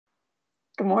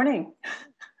Good morning.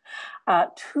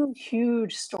 Two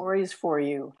huge stories for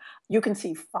you. You can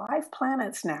see five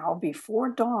planets now before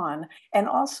dawn, and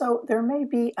also there may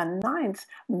be a ninth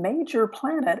major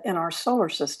planet in our solar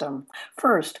system.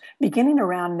 First, beginning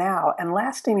around now and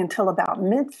lasting until about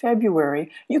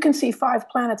mid-February, you can see five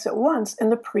planets at once in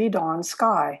the pre-dawn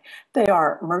sky. They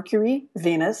are Mercury,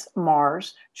 Venus,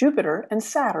 Mars, Jupiter, and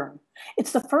Saturn.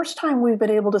 It's the first time we've been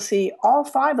able to see all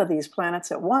five of these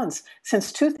planets at once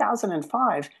since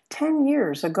 2005, 10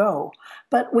 years ago.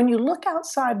 But when you look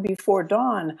outside before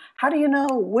dawn, how do you know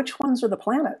which ones are the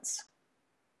planets?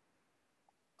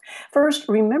 First,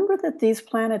 remember that these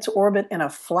planets orbit in a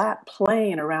flat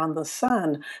plane around the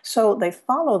sun, so they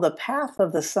follow the path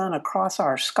of the sun across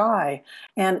our sky.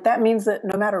 And that means that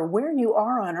no matter where you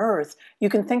are on Earth, you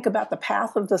can think about the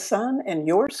path of the sun in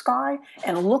your sky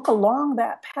and look along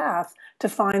that path to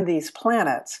find these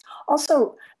planets.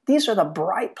 Also, these are the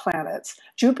bright planets.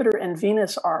 Jupiter and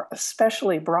Venus are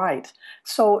especially bright.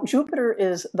 So Jupiter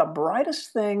is the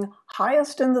brightest thing,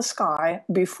 highest in the sky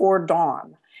before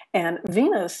dawn. And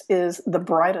Venus is the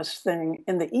brightest thing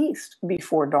in the east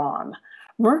before dawn.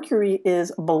 Mercury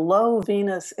is below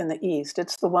Venus in the east.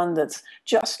 It's the one that's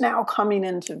just now coming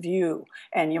into view.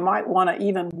 And you might want to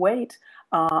even wait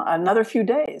another few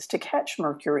days to catch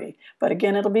Mercury. But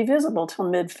again, it'll be visible till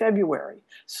mid-February.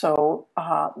 So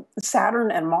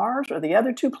Saturn and Mars are the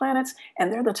other two planets,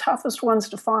 and they're the toughest ones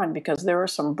to find because there are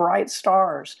some bright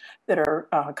stars that are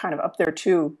kind of up there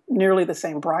too, nearly the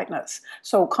same brightness.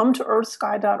 So come to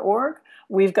earthsky.org.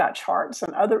 We've got charts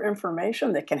and other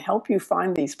information that can help you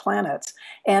find these planets.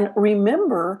 And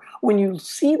remember, when you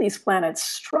see these planets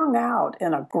strung out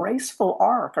in a graceful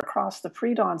arc across the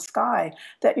pre-dawn sky,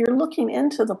 that you're looking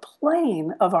into the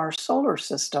plane of our solar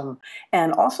system.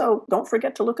 And also, don't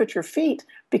forget to look at your feet,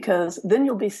 because then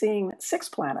you'll be seeing six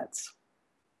planets.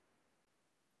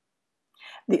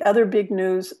 The other big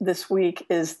news this week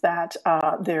is that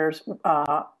there's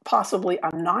possibly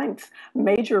a ninth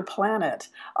major planet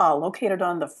located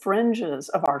on the fringes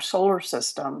of our solar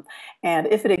system. And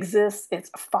if it exists, it's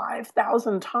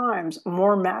 5,000 times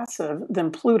more massive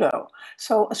than Pluto.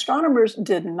 So astronomers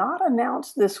did not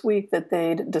announce this week that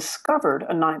they'd discovered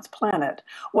a ninth planet.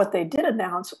 What they did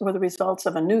announce were the results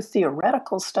of a new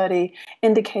theoretical study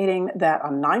indicating that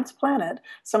a ninth planet,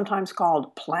 sometimes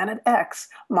called Planet X,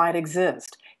 might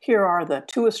exist. Here are the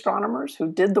two astronomers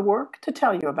who did the work to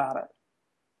tell you about it.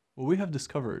 What we have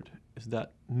discovered is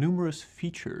that numerous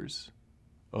features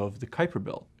of the Kuiper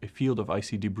Belt, a field of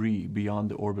icy debris beyond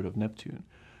the orbit of Neptune,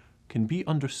 can be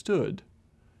understood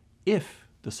if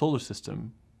the solar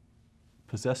system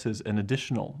possesses an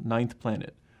additional ninth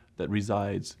planet that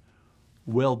resides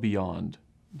well beyond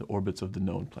the orbits of the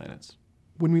known planets.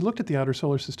 When we looked at the outer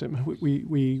solar system,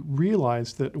 we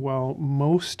realized that while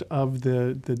most of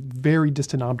the very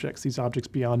distant objects, these objects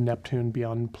beyond Neptune,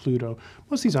 beyond Pluto,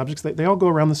 most of these objects, they all go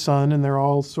around the sun and they're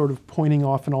all sort of pointing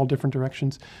off in all different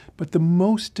directions. But the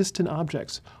most distant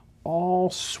objects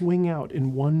all swing out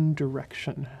in one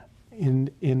direction in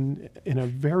a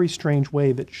very strange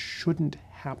way that shouldn't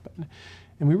happen.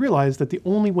 And we realized that the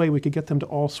only way we could get them to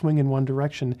all swing in one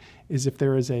direction is if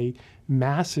there is a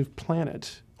massive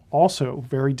planet also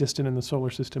very distant in the solar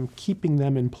system, keeping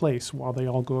them in place while they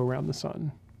all go around the sun.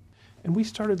 And we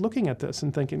started looking at this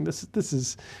and thinking, this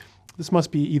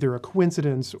must be either a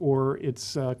coincidence or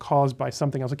it's caused by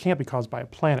something else. It can't be caused by a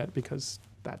planet because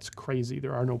that's crazy.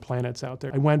 There are no planets out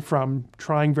there. I went from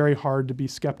trying very hard to be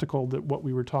skeptical that what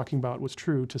we were talking about was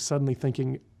true to suddenly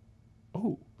thinking,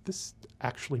 oh, this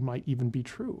actually might even be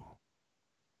true.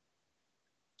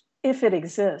 If it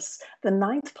exists, the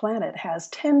ninth planet has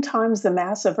 10 times the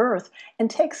mass of Earth and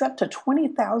takes up to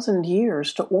 20,000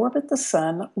 years to orbit the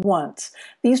sun once.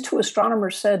 These two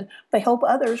astronomers said they hope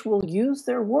others will use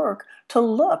their work to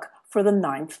look for the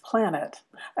ninth planet.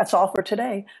 That's all for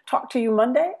today. Talk to you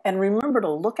Monday, and remember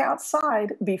to look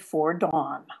outside before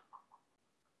dawn.